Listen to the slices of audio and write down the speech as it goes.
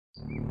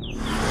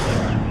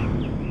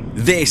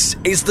This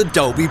is the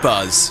Dolby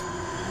Buzz.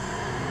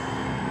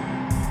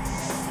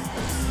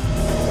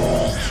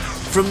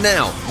 From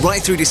now,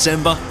 right through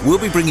December, we'll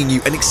be bringing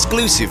you an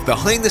exclusive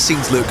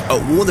behind-the-scenes look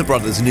at Warner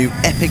Brothers' new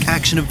epic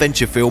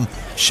action-adventure film,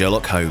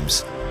 Sherlock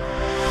Holmes.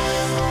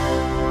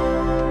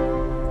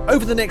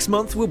 Over the next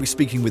month, we'll be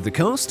speaking with the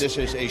cast. This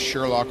is a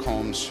Sherlock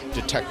Holmes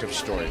detective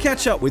story.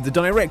 Catch up with the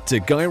director,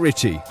 Guy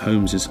Ritchie.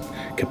 Holmes'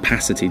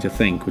 capacity to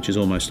think, which is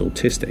almost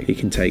autistic, he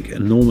can take an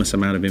enormous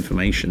amount of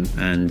information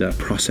and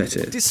process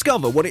it.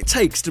 Discover what it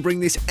takes to bring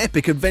this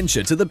epic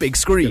adventure to the big I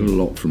screen. get a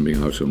lot from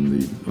being out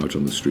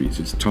on the streets.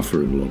 It's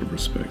tougher in a lot of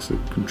respects. The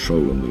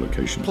control on the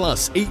location.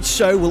 Plus, each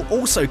show will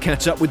also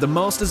catch up with the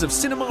masters of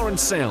cinema and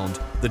sound,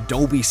 the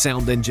Dolby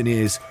sound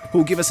engineers, who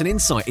will give us an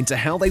insight into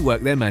how they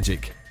work their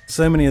magic.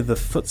 So many of the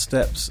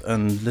footsteps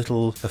and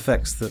little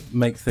effects that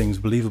make things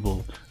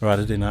believable are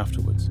added in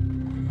afterwards.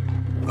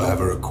 I have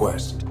a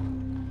request.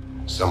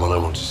 Someone I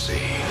want to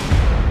see.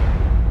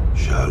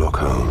 Sherlock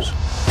Holmes.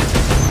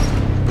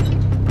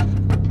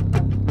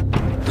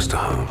 Mr.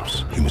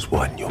 Holmes, you must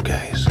widen your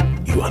gaze.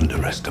 You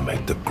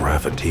underestimate the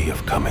gravity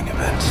of coming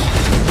events.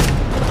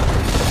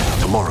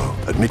 Tomorrow,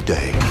 at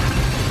midday,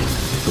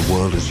 the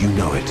world as you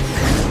know it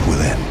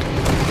will end.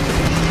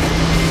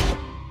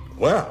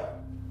 Well,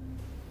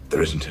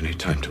 there isn't any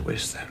time to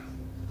waste then,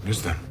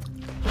 is there?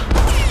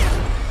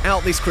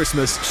 Out this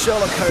Christmas,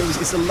 Sherlock Holmes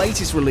is the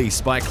latest release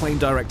by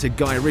acclaimed director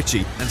Guy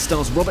Ritchie and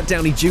stars Robert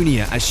Downey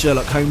Jr. as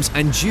Sherlock Holmes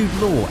and Jude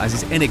Law as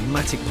his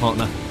enigmatic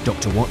partner,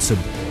 Dr. Watson.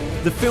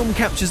 The film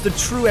captures the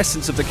true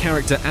essence of the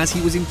character as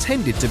he was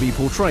intended to be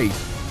portrayed.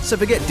 So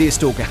forget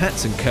deerstalker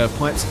hats and curved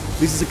pipes,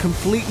 this is a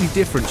completely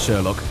different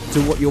Sherlock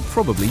to what you're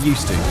probably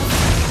used to.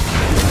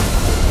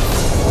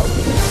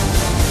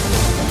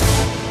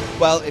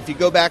 Well, if you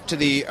go back to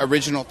the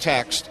original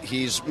text,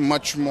 he's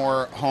much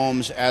more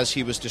Holmes as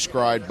he was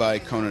described by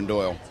Conan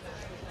Doyle.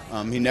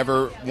 He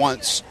never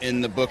once in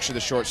the books or the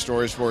short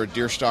stories wore a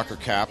deerstalker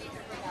cap.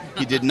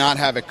 He did not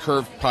have a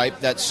curved pipe.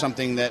 That's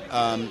something that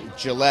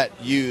Gillette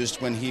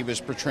used when he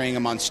was portraying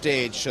him on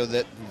stage so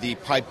that the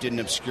pipe didn't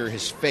obscure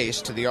his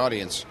face to the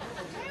audience.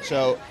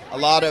 So a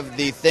lot of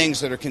the things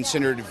that are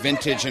considered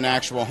vintage and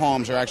actual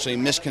Holmes are actually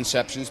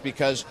misconceptions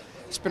because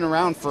it's been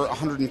around for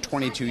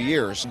 122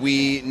 years.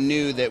 We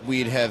knew that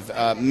we'd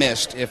have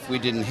missed if we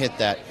didn't hit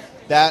that.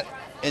 That,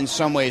 in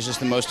some ways, is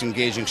the most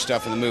engaging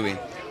stuff in the movie.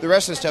 The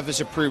rest of the stuff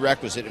is a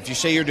prerequisite. If you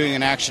say you're doing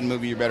an action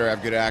movie, you better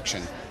have good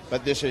action.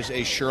 But this is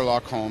a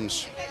Sherlock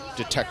Holmes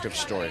detective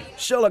story.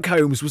 Sherlock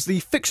Holmes was the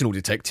fictional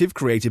detective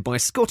created by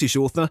Scottish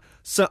author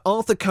Sir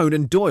Arthur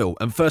Conan Doyle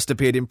and first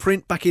appeared in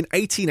print back in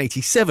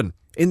 1887.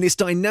 In this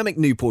dynamic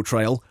new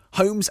portrayal,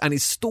 Holmes and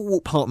his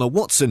stalwart partner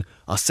Watson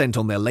are sent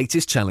on their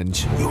latest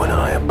challenge. You and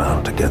I are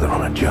bound together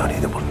on a journey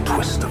that will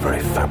twist the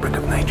very fabric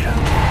of nature.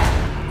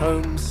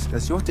 Holmes,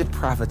 does your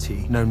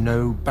depravity know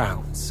no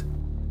bounds?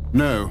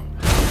 No.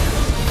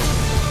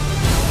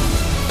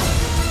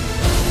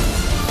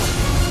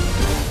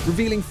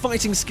 Revealing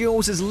fighting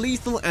skills as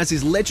lethal as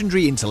his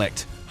legendary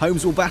intellect,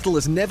 Holmes will battle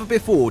as never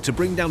before to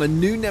bring down a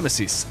new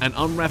nemesis and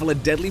unravel a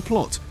deadly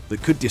plot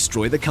that could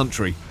destroy the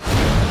country.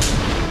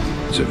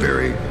 It's a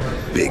very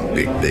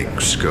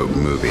big scope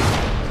movie.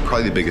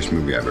 Probably the biggest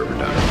movie I've ever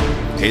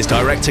done. Here's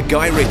director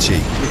Guy Ritchie.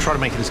 We try to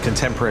make it as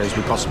contemporary as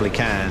we possibly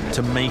can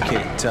to make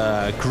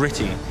it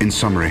gritty. In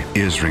summary,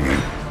 ears ringing,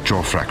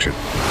 jaw fractured,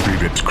 3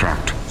 ribs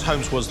cracked.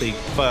 Holmes was the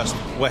first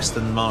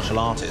Western martial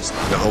artist.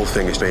 The whole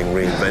thing is being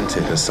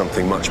reinvented as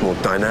something much more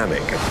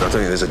dynamic. I don't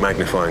think there's a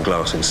magnifying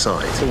glass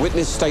inside. The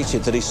witness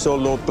stated that he saw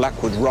Lord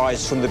Blackwood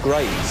rise from the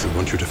grave. I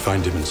want you to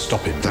find him and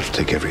stop him. That'll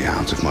take every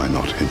ounce of my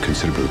not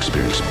inconsiderable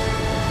experience.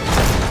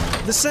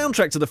 The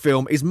soundtrack to the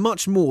film is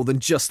much more than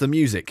just the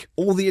music.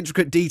 All the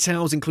intricate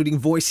details, including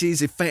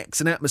voices,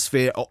 effects and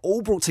atmosphere, are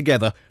all brought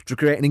together to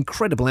create an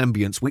incredible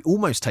ambience we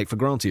almost take for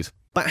granted.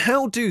 But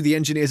how do the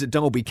engineers at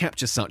Dolby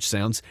capture such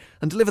sounds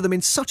and deliver them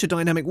in such a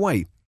dynamic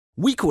way?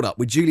 We caught up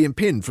with Julian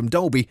Pinn from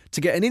Dolby to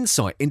get an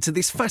insight into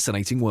this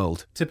fascinating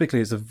world.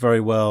 Typically, it's a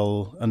very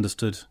well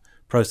understood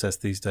process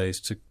these days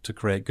to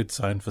create good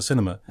sound for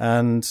cinema.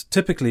 And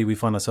typically, we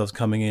find ourselves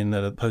coming in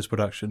at a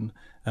post-production,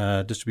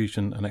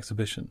 distribution and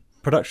exhibition.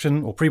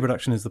 Production or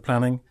pre-production is the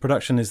planning,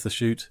 production is the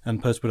shoot,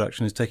 and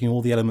post-production is taking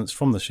all the elements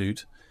from the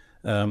shoot.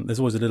 There's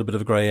always a little bit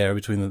of grey area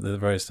between the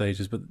various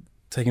stages, but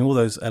taking all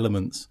those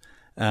elements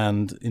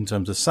and, in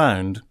terms of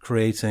sound,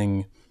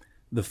 creating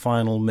the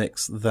final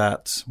mix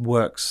that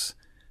works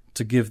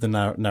to give the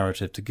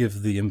narrative, to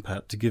give the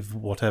impact, to give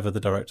whatever the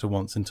director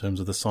wants in terms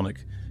of the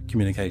sonic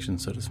communication,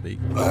 so to speak.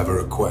 I have a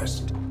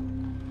request.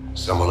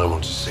 Someone I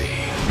want to see.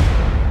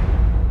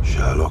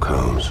 Sherlock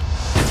Holmes.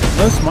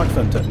 Most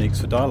microphone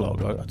techniques for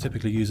dialogue are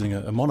typically using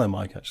a mono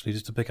mic, actually,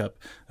 just to pick up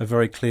a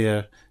very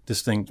clear,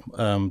 distinct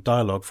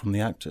dialogue from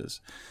the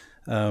actors.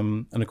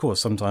 And of course,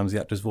 sometimes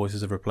the actors'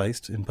 voices are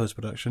replaced in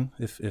post-production.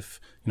 If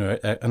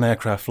an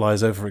aircraft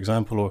flies over, for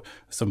example, or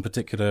some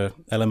particular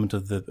element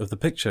of the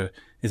picture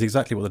is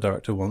exactly what the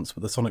director wants,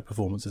 but the sonic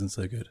performance isn't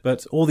so good.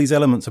 But all these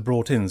elements are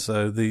brought in,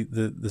 so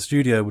the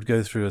studio would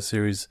go through a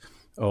series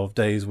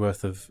days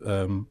worth of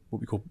what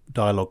we call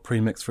dialogue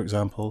premix, for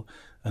example,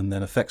 and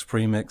then effects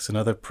premix and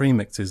other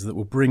premixes that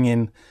will bring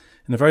in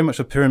a very much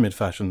a pyramid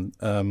fashion,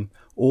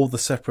 all the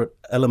separate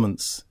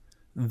elements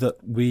that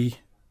we,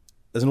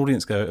 as an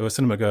audience goer or a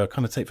cinema goer,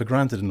 kind of take for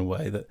granted in a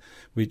way, that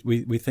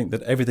we think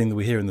that everything that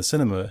we hear in the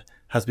cinema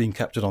has been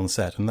captured on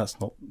set, and that's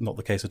not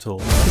the case at all.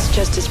 He's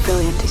just as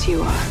brilliant as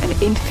you are, and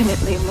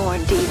infinitely more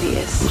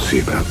devious. We'll see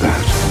about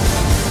that.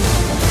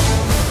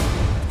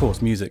 Of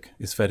course, music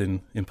is fed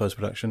in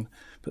post-production,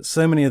 but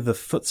so many of the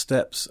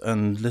footsteps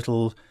and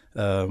little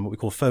what we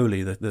call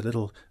Foley, the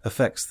little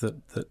effects that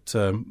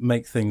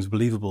make things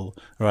believable,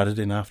 are added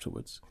in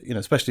afterwards.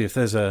 Especially if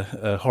there's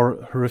a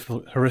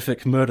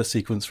horrific murder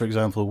sequence, for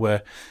example,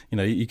 where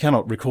you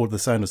cannot record the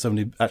sound of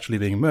somebody actually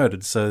being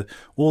murdered. So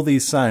all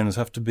these sounds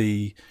have to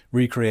be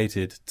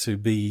recreated to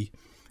be,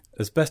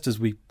 as best as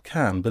we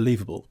can,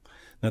 believable.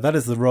 Now that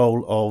is the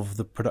role of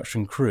the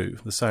production crew,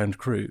 the sound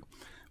crew.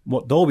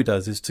 What Dolby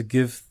does is to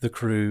give the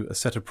crew a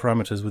set of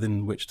parameters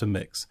within which to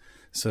mix.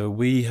 So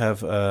we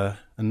have a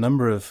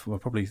number of,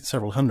 probably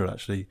several hundred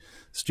actually,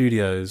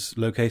 studios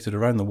located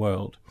around the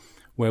world,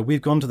 where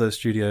we've gone to those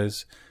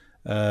studios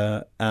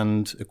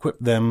and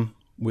equipped them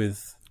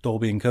with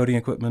Dolby encoding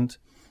equipment,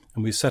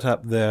 and we set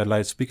up their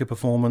loudspeaker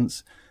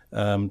performance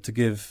to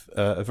give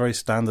a very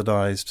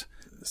standardized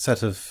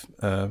set of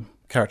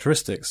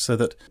characteristics, so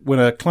that when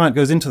a client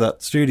goes into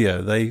that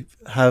studio, they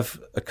have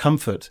a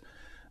comfort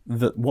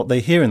that what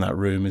they hear in that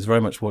room is very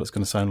much what it's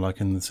going to sound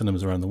like in the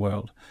cinemas around the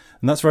world.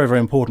 And that's very,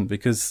 very important,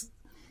 because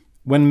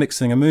when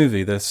mixing a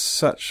movie, there's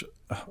such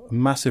a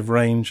massive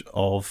range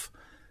of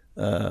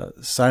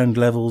sound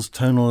levels,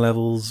 tonal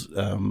levels,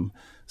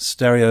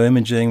 stereo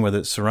imaging, whether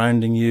it's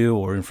surrounding you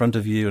or in front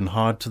of you and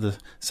hard to the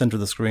center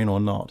of the screen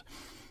or not.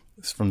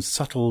 It's from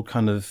subtle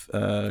kind of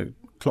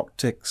clock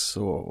ticks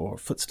or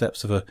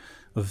footsteps of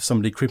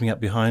somebody creeping up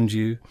behind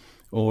you,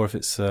 or if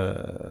it's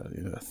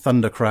a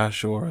thunder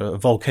crash or a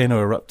volcano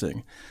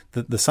erupting.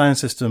 The sound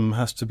system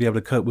has to be able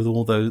to cope with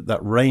all that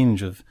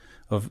range of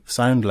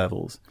sound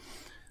levels,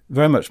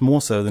 very much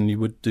more so than you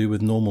would do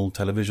with normal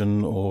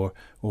television or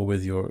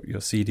with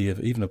your CD of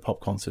even a pop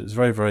concert. It's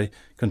very, very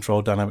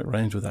controlled dynamic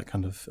range with that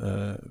kind of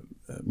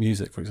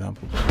music, for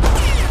example.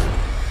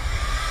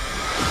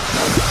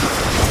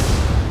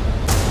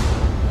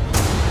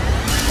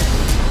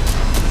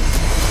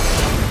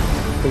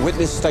 The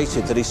witness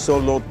stated that he saw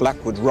Lord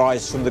Blackwood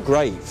rise from the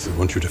grave. I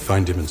want you to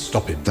find him and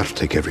stop him. That'll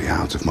take every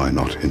ounce of my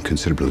not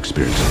inconsiderable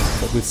experience.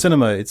 But with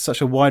cinema, it's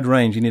such a wide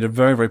range. You need a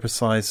very, very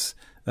precise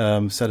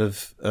set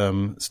of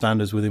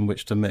standards within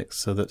which to mix,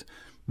 so that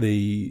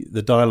the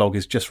dialogue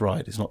is just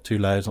right. It's not too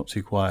loud, it's not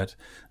too quiet.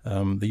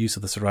 The use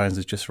of the surrounds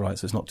is just right,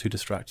 so it's not too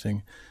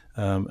distracting.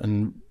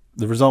 And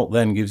the result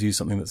then gives you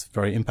something that's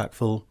very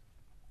impactful,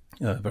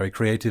 very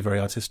creative, very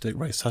artistic,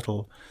 very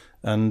subtle,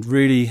 and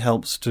really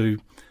helps to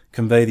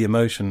convey the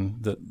emotion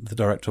that the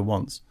director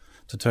wants,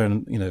 to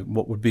turn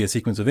what would be a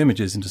sequence of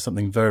images into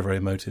something very, very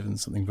emotive and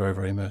something very,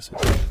 very immersive.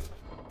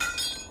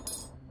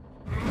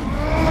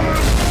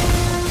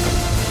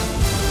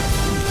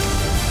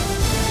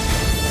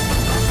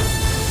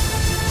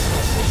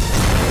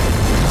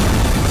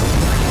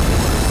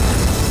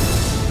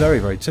 Very,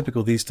 very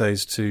typical these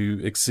days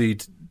to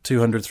exceed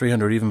 200,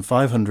 300, even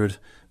 500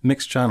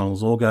 mixed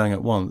channels all going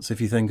at once. If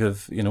you think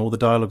of all the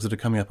dialogues that are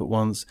coming up at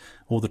once,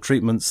 all the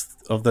treatments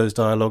of those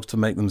dialogues to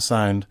make them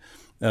sound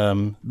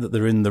that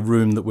they're in the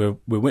room that we're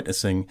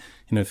witnessing.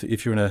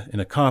 If you're in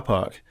a car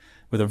park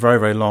with a very,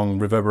 very long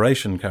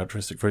reverberation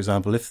characteristic, for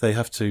example, if they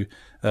have to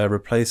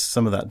replace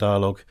some of that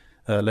dialogue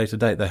later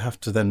date, they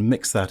have to then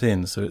mix that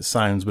in so it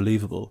sounds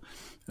believable.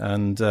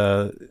 And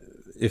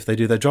if they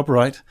do their job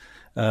right,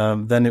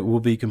 then it will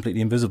be completely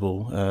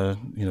invisible,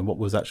 what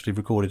was actually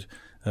recorded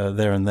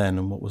there and then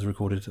and what was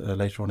recorded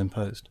later on in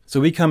post. So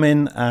we come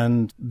in,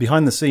 and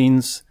behind the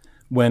scenes,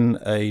 when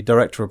a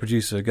director or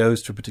producer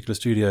goes to a particular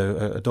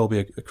studio, a Dolby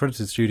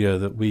accredited studio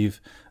that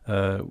we've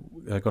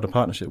got a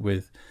partnership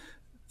with,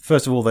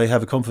 first of all, they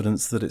have a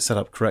confidence that it's set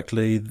up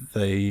correctly.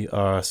 They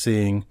are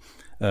seeing,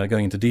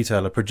 going into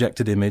detail, a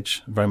projected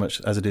image, very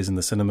much as it is in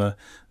the cinema,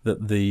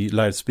 that the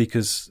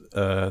loudspeakers,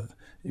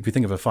 if you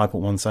think of a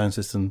 5.1 sound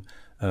system,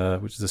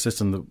 which is a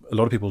system that a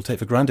lot of people take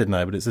for granted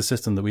now, but it's a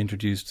system that we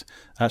introduced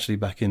actually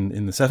back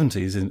in the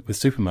 70s with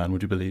Superman,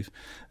 would you believe,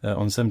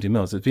 on 70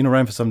 mils. It's been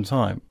around for some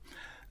time.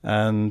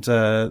 And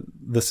the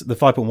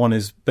 5.1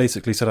 is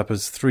basically set up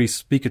as 3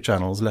 speaker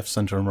channels, left,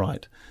 centre and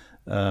right,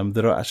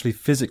 that are actually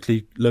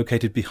physically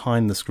located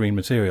behind the screen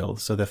material.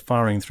 So they're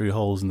firing through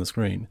holes in the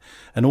screen.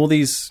 And all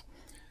these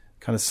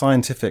kind of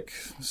scientific,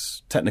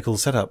 technical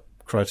setup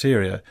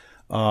criteria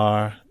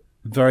are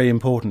very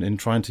important in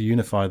trying to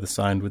unify the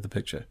sound with the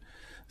picture.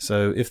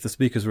 So if the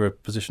speakers were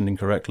positioned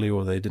incorrectly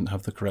or they didn't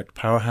have the correct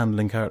power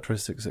handling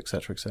characteristics,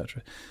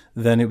 etc.,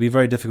 then it would be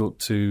very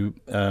difficult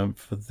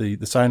for the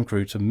sound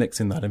crew to mix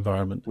in that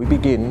environment. We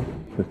begin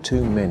with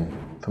 2 men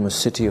from a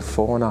city of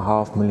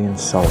 4.5 million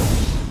souls,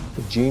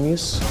 a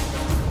genius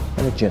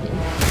and a gentleman.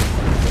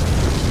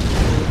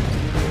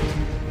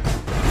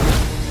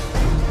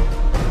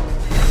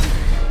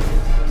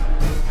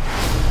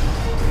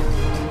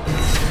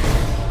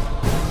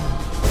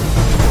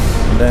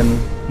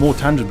 then more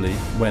tangibly,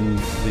 when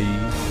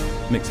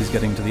the mix is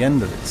getting to the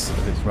end of its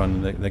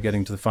run, they're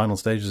getting to the final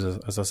stages,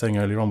 as I was saying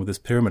earlier on, with this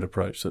pyramid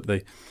approach, that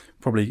they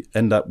probably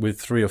end up with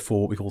 3 or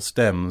 4 what we call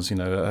stems,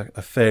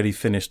 a fairly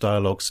finished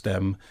dialogue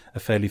stem, a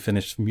fairly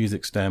finished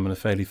music stem, and a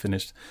fairly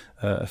finished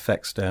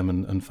effects stem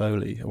and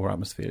Foley or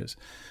atmospheres.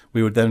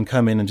 We would then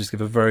come in and just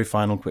give a very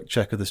final quick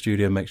check of the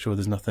studio, make sure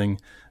there's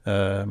nothing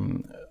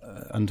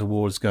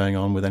untowards going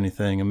on with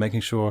anything, and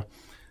making sure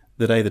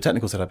that A, the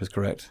technical setup is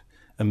correct,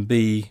 and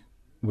B,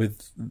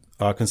 with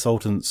our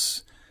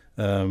consultants'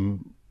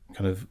 kind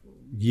of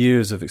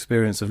years of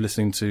experience of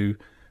listening to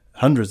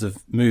hundreds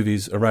of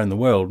movies around the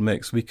world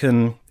mix, we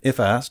can, if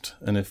asked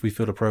and if we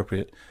feel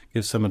appropriate,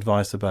 give some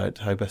advice about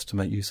how best to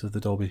make use of the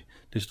Dolby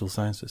Digital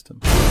sound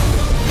system.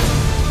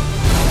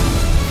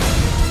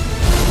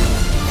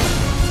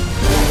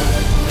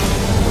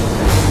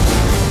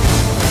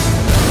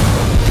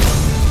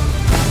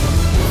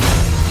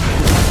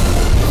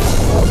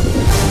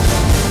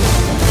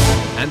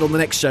 And on the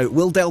next show,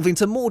 we'll delve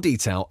into more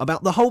detail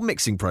about the whole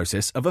mixing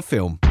process of a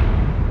film.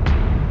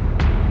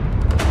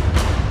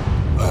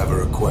 I have a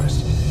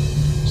request.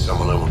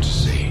 Someone I want to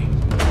see.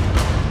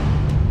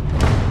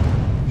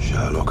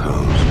 Sherlock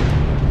Holmes.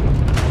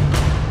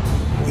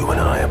 You and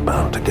I are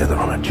bound together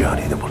on a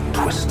journey that will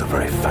twist the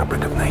very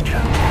fabric of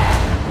nature.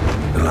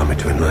 Allow me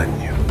to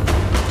enlighten you.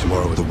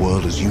 Tomorrow, the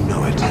world as you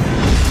know it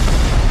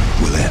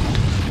will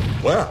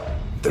end. Well,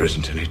 there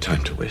isn't any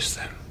time to waste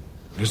then,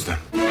 is there?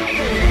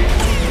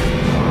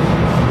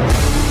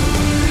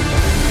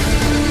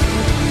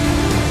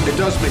 It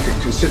does make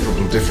a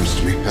considerable difference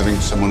to me having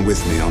someone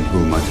with me on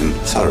whom I can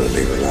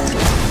thoroughly rely.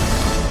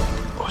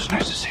 Oh, it's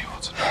nice to see you,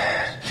 Watson.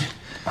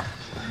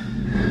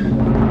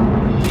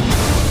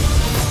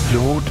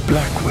 Lord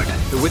Blackwood.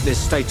 The witness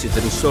stated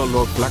that he saw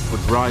Lord Blackwood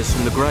rise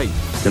from the grave.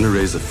 Going to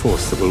raise a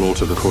force that will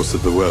alter the course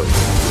of the world.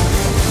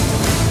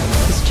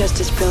 He's just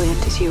as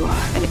brilliant as you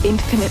are, and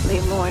infinitely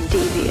more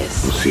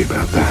devious. We'll see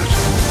about that.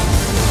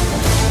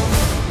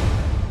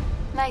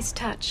 Nice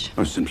touch.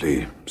 I was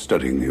simply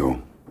studying your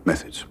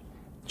methods.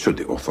 Should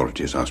the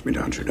authorities ask me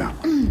to hunt you down?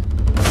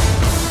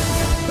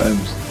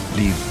 Holmes,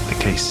 leave the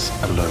case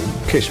alone.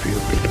 Case for you.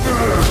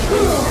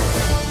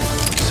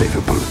 Save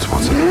your bullets,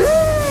 Watson.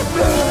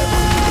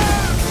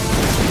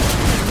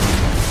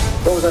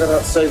 What was that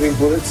about saving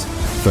bullets?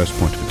 First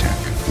point of attack,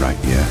 right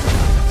ear.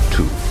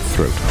 2,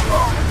 throat.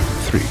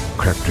 3,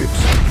 cracked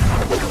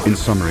ribs. In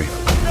summary,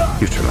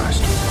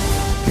 neutralized.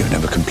 You've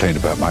never complained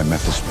about my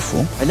methods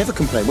before? I never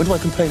complain. When do I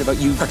complain about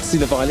you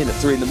practicing the violin at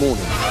 3 a.m?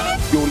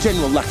 Your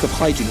general lack of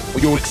hygiene or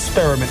your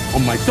experiment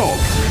on my dog?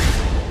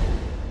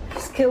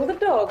 Just kill the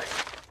dog.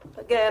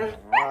 Again.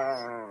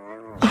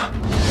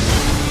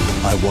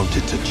 I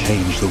wanted to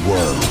change the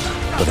world,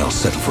 but I'll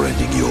settle for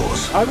ending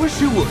yours. I wish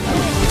you would.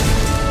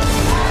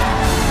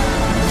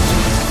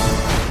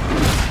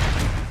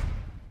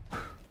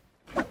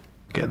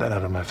 Get that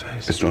out of my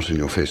face. It's not in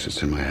your face,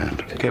 it's in my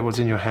hand. Get what's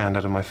in your hand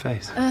out of my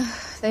face.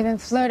 They've been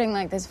flirting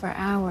like this for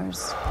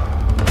hours.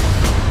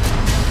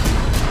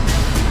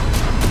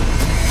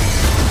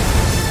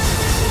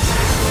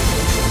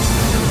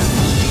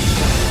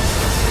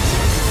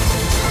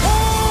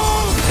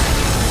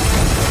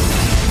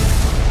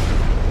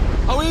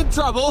 Are we in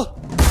trouble?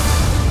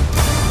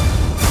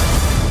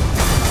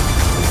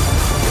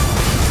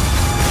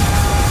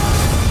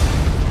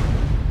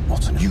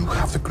 Watson, you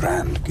have the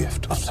grand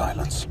gift of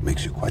silence.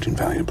 Makes you quite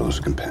invaluable as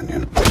a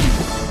companion.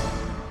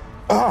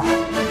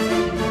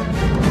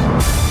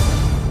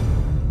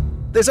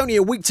 There's only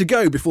a week to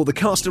go before the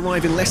cast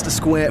arrive in Leicester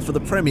Square for the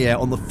premiere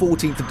on the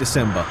 14th of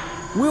December.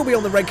 We'll be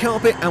on the red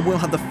carpet and we'll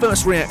have the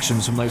first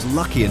reactions from those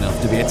lucky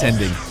enough to be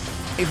attending.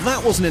 If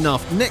that wasn't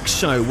enough, next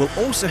show will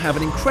also have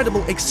an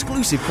incredible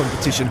exclusive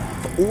competition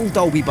for all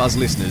Dolby Buzz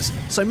listeners,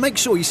 so make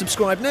sure you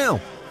subscribe now.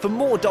 For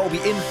more Dolby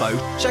info,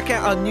 check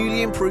out our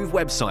newly improved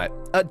website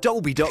at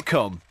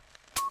dolby.com.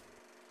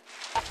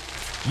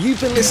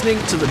 You've been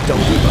listening to the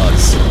Dolby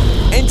Buzz.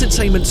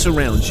 Entertainment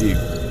surrounds you.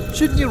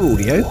 Shouldn't your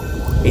audio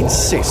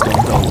insist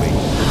on Dolby?